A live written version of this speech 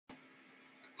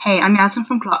Hey, I'm Yasmin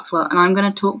from Clarkswell, and I'm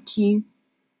going to talk you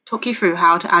through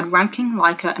how to add ranking,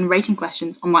 Likert, and rating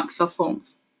questions on Microsoft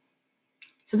Forms.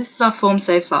 So this is our form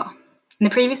so far. In the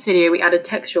previous video, we added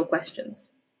textual questions.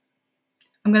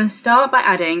 I'm going to start by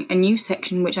adding a new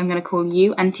section which I'm going to call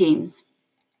You and Teams.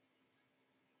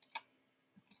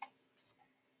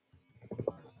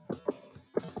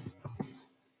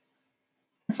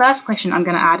 The first question I'm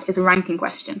going to add is a ranking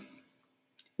question.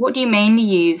 What do you mainly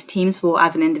use Teams for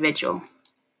as an individual?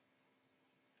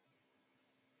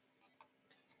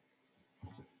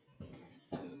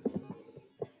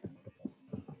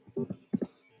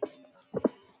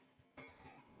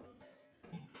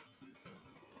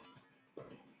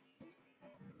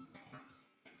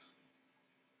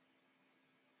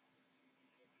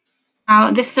 Now,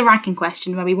 this is a ranking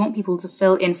question where we want people to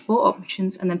fill in 4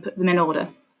 options and then put them in order.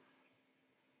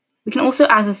 We can also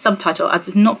add a subtitle as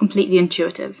it's not completely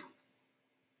intuitive.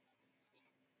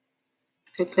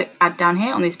 So click Add down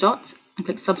here on these dots and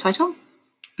click Subtitle.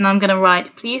 And I'm going to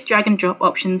write, please drag and drop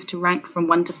options to rank from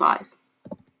 1 to 5.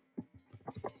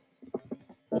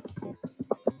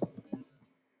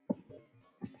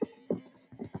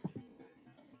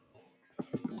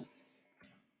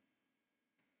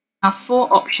 Our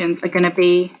 4 options are going to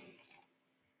be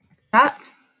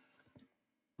chat,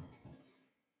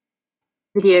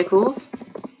 video calls,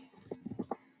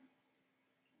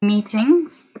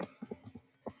 meetings,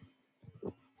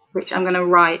 which I'm going to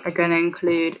write are going to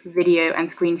include video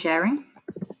and screen sharing,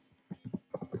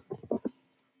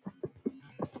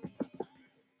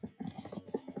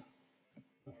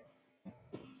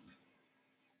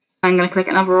 I'm going to click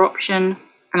another option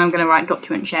and I'm going to write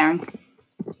document sharing.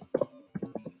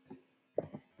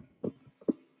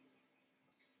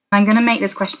 I'm going to make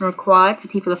this question required so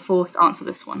people are forced to answer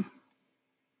this one.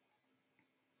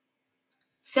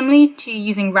 Similarly to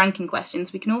using ranking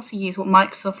questions, we can also use what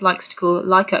Microsoft likes to call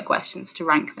Likert questions to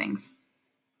rank things.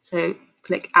 So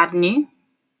click Add New,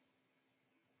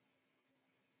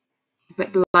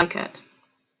 click Likert.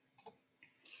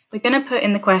 We're going to put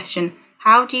in the question,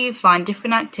 how do you find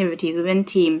different activities within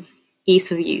Teams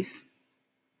ease of use?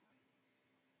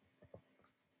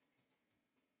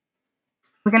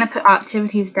 We're going to put our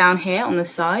activities down here on the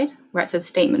side where it says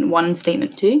Statement 1 and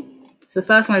Statement 2. So the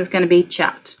first one is going to be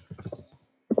chat.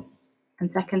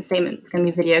 And second statement is going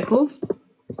to be video calls.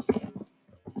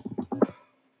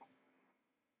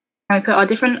 And we put our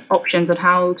different options on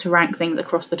how to rank things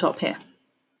across the top here.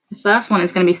 The first one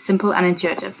is going to be simple and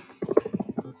intuitive.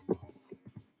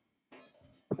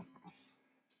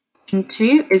 Option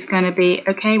 2 is going to be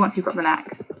okay once you've got the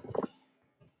knack.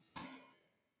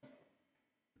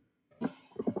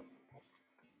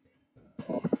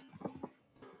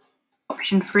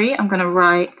 Option 3, I'm going to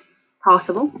write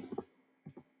passable.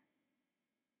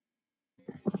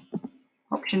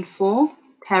 Option 4,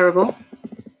 terrible.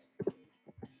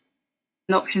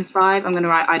 And option 5, I'm going to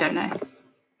write I don't know.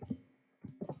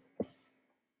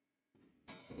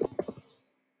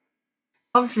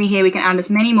 Obviously here we can add as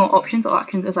many more options or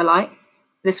actions as I like.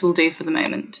 This will do for the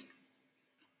moment.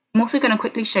 I'm also going to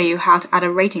quickly show you how to add a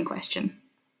rating question.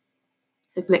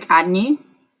 So click Add New,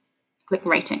 click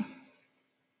Rating.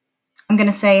 I'm going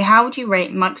to say, how would you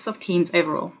rate Microsoft Teams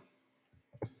overall?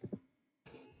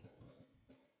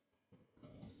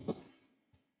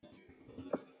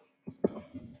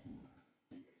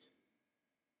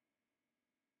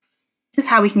 This is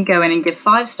how we can go in and give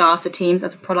 5 stars to Teams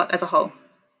as a product as a whole.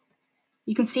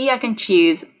 You can see I can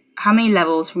choose how many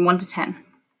levels from 1 to 10.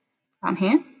 Down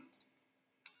here.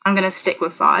 I'm going to stick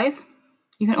with 5.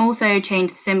 You can also change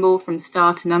the symbol from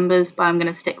star to numbers, but I'm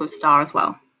going to stick with star as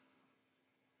well.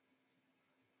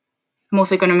 I'm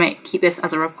also going to keep this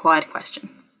as a required question.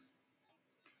 To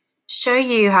show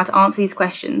you how to answer these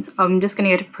questions, I'm just going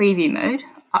to go to preview mode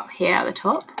up here at the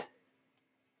top.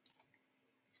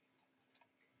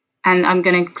 And I'm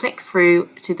going to click through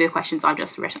to the questions I've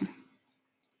just written.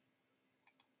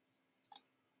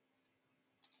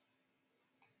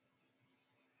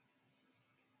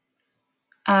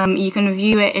 You can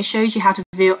view it, it shows you how to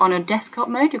view it on a desktop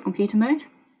mode, your computer mode,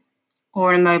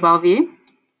 or in a mobile view.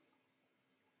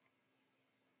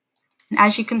 And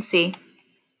as you can see,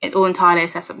 it's all entirely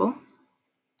accessible.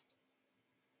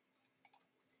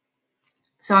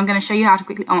 So I'm going to show you how to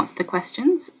quickly answer the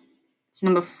questions. So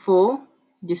number 4,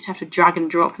 you just have to drag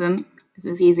and drop them. It's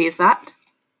as easy as that.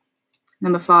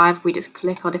 Number 5, we just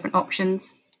click our different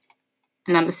options.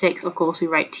 And number 6, of course, we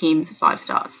rate Teams 5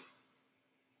 stars.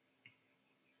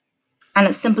 And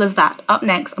it's simple as that. Up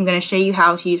next, I'm going to show you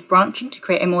how to use branching to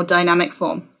create a more dynamic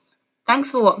form.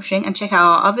 Thanks for watching and check out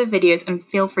our other videos and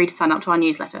feel free to sign up to our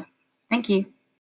newsletter. Thank you.